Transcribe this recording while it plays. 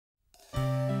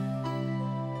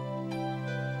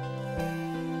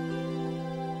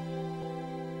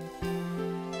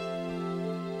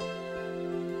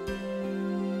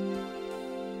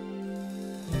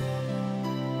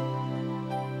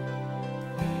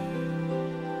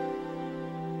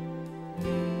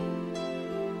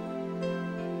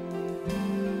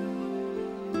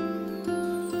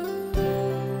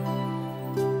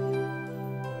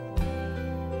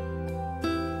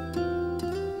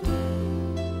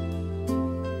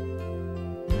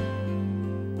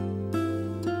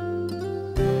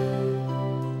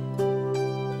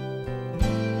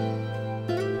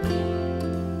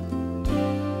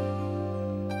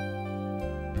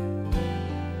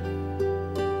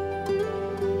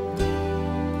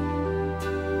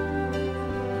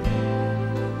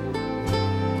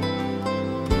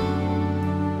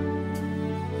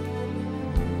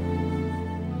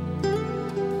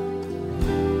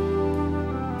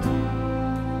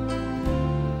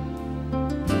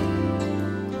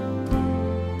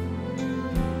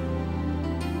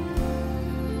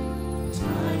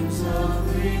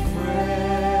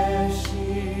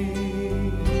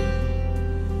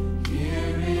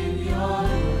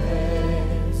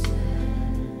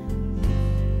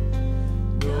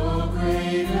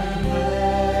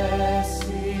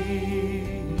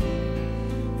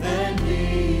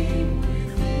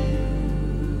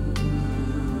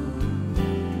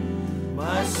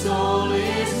soul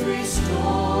is restored,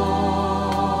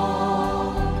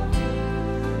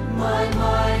 my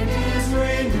mind is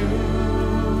renewed.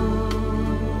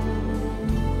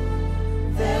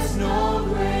 There's no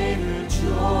greater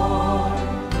joy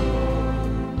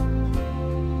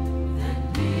than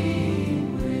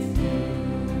being with you.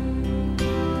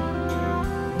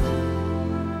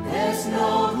 There's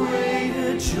no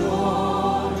greater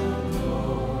joy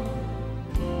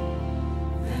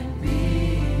than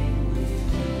being with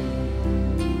you.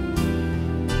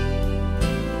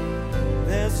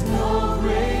 There's no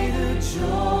greater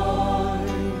joy,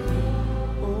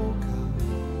 oh God,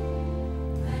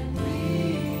 than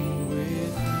being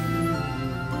with you.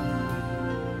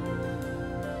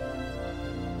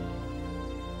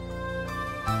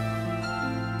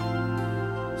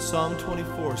 Psalm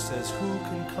 24 says, "Who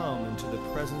can come into the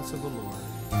presence of the Lord?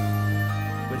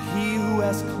 But he who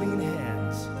has clean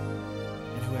hands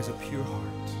and who has a pure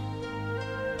heart."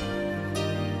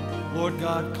 Lord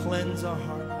God, cleanse our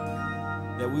heart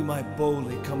that we might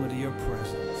boldly come into your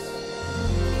presence.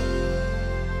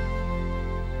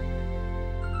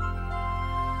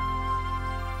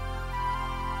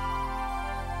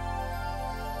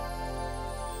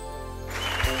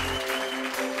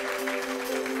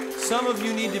 Some of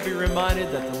you need to be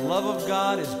reminded that the love of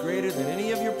God is greater than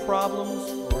any of your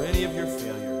problems or any of your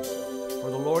failures. For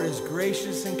the Lord is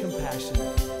gracious and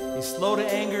compassionate. He's slow to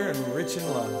anger and rich in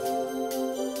love.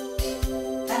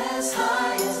 As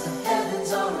high as the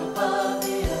heavens are above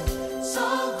the earth,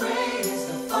 so great is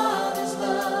the Father's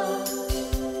love.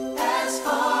 As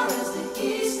far as the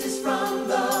east is from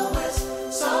the west,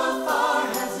 so far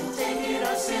has He taken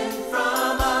our sin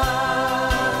from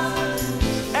us.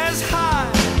 As high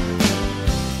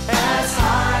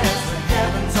as the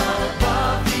heavens are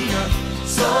above the earth,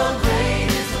 so great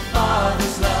is the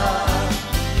Father's love.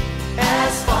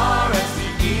 As far as the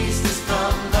east is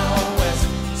from the west,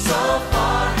 so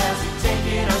far has He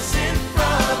taken our sin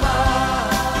from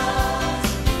us.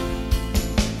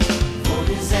 For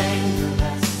His anger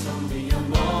lasts only a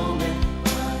moment,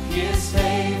 but His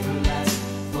favor lasts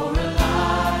for a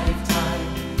lifetime.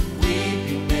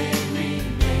 Weeping may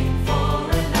remain for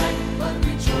a night, but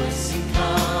rejoicing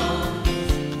comes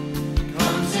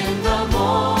in the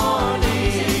morning.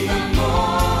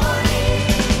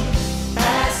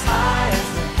 As high as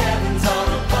the heavens are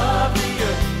above the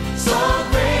earth, so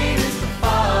great is the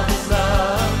Father's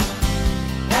love.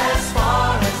 As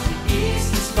far as the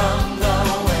east is from the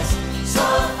west, so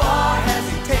far has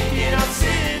He taken our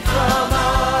sin from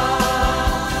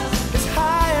us. as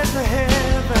high as the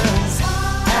heavens,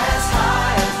 As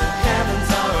high as the heavens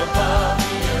are above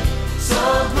the earth, so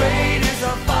great is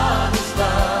our Father's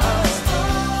love.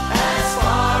 As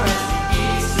far as the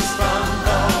east is from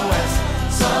the west,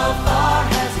 so far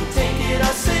has He taken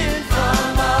our sin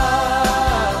from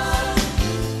us.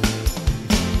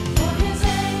 For His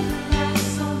anger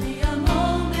lasts only a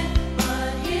moment,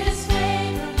 but His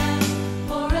favor lasts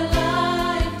for a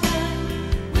lifetime.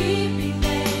 Weeping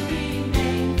may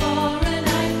remain for a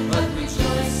night, but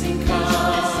rejoicing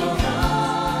comes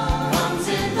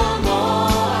in the morning.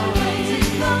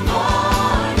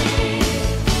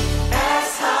 As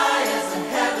high as the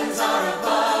heavens are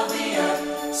above the earth,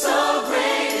 so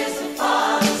great is the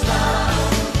Father's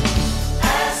love.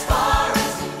 As far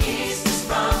as the east is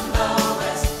from the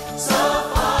west, so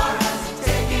far has He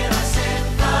taken our sin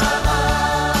from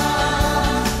us.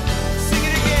 sing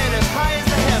it again, as high as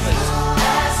the heavens.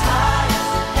 As high as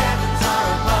the heavens are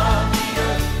above the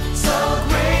earth, so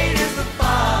great is the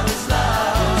Father's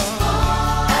love.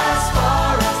 As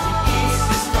far as the east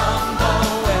is from the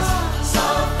west, so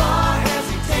far has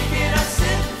He taken our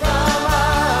sin from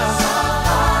us. So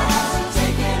far has He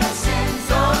taken our sin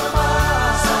from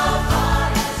us. So far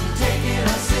has He taken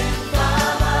our sin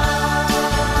from us.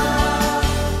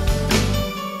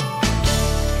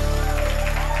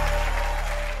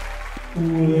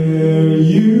 Were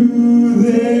you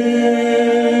there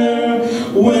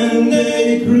when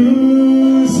they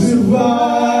crucified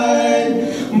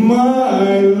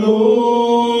my Lord?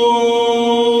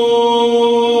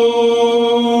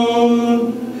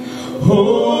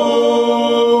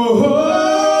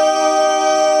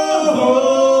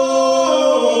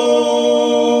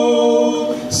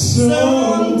 Oh,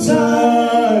 sometimes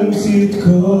it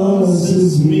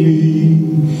causes me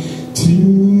to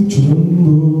tremble.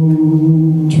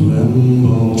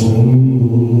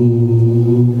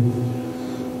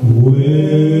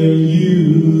 Were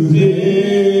you there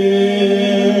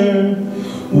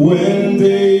when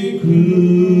they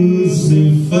crucified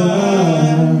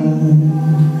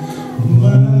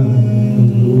my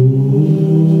Lord?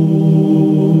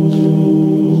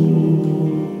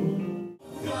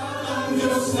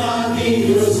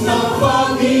 Diyos na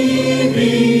pag-ibig,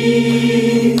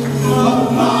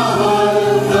 magmahal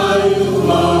tayo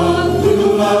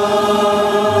magtulungan,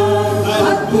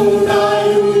 at kung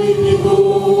tayo'y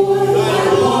libo,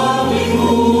 tayo ang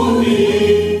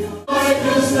limunin, ay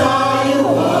Diyos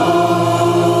tayo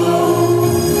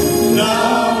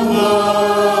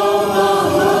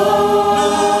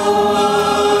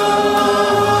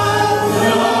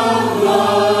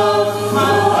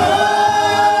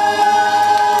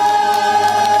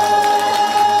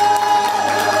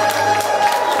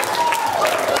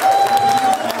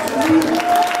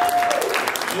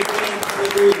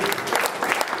Amen.